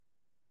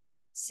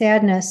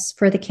Sadness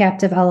for the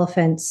Captive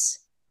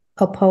Elephants,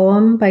 a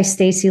poem by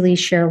Staci-lee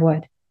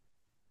Sherwood.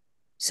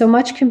 So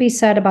much can be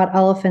said about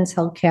elephants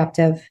held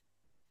captive.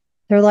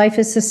 Their life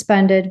is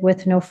suspended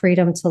with no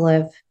freedom to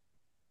live.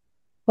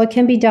 What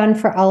can be done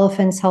for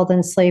elephants held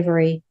in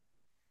slavery?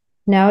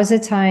 Now is the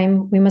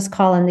time we must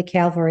call in the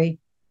cavalry.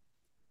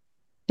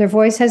 Their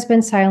voice has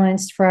been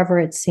silenced forever,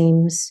 it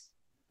seems.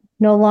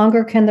 No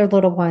longer can their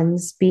little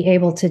ones be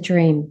able to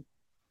dream.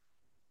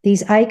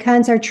 These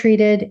icons are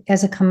treated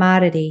as a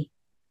commodity.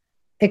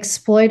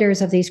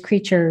 Exploiters of these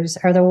creatures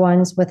are the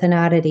ones with an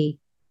oddity.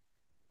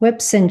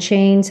 Whips and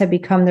chains have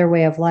become their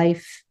way of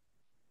life.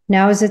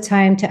 Now is the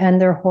time to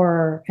end their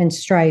horror and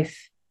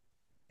strife.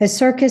 As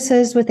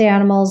circuses with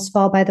animals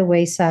fall by the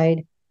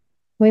wayside,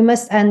 we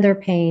must end their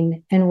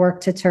pain and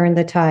work to turn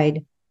the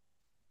tide.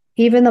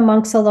 Even the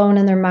monks alone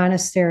in their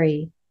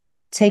monastery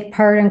take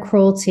part in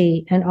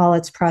cruelty and all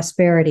its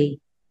prosperity.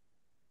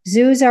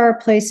 Zoos are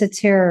a place of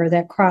terror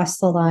that cross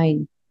the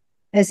line,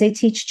 as they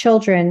teach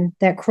children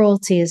that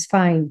cruelty is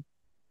fine.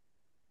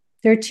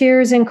 Their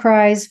tears and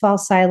cries fall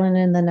silent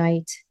in the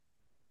night.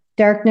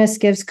 Darkness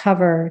gives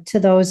cover to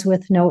those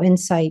with no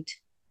insight.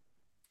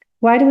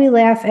 Why do we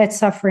laugh at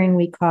suffering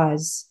we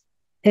cause?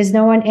 Is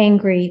no one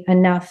angry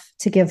enough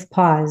to give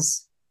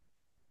pause?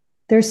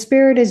 Their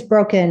spirit is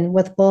broken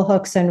with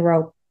bullhooks and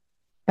rope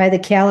by the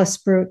callous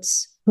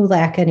brutes who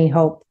lack any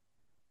hope.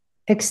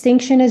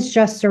 Extinction is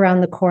just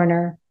around the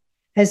corner,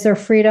 as their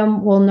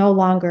freedom will no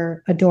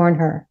longer adorn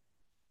her.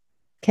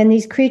 Can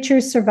these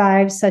creatures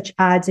survive such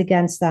odds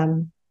against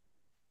them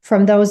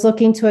from those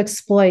looking to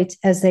exploit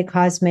as they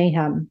cause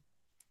mayhem?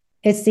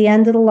 It's the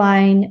end of the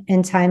line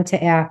and time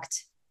to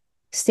act.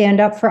 Stand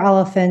up for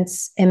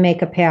elephants and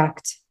make a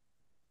pact.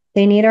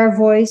 They need our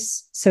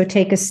voice, so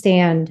take a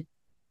stand.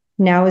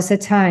 Now is the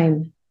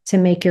time to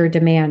make your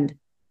demand.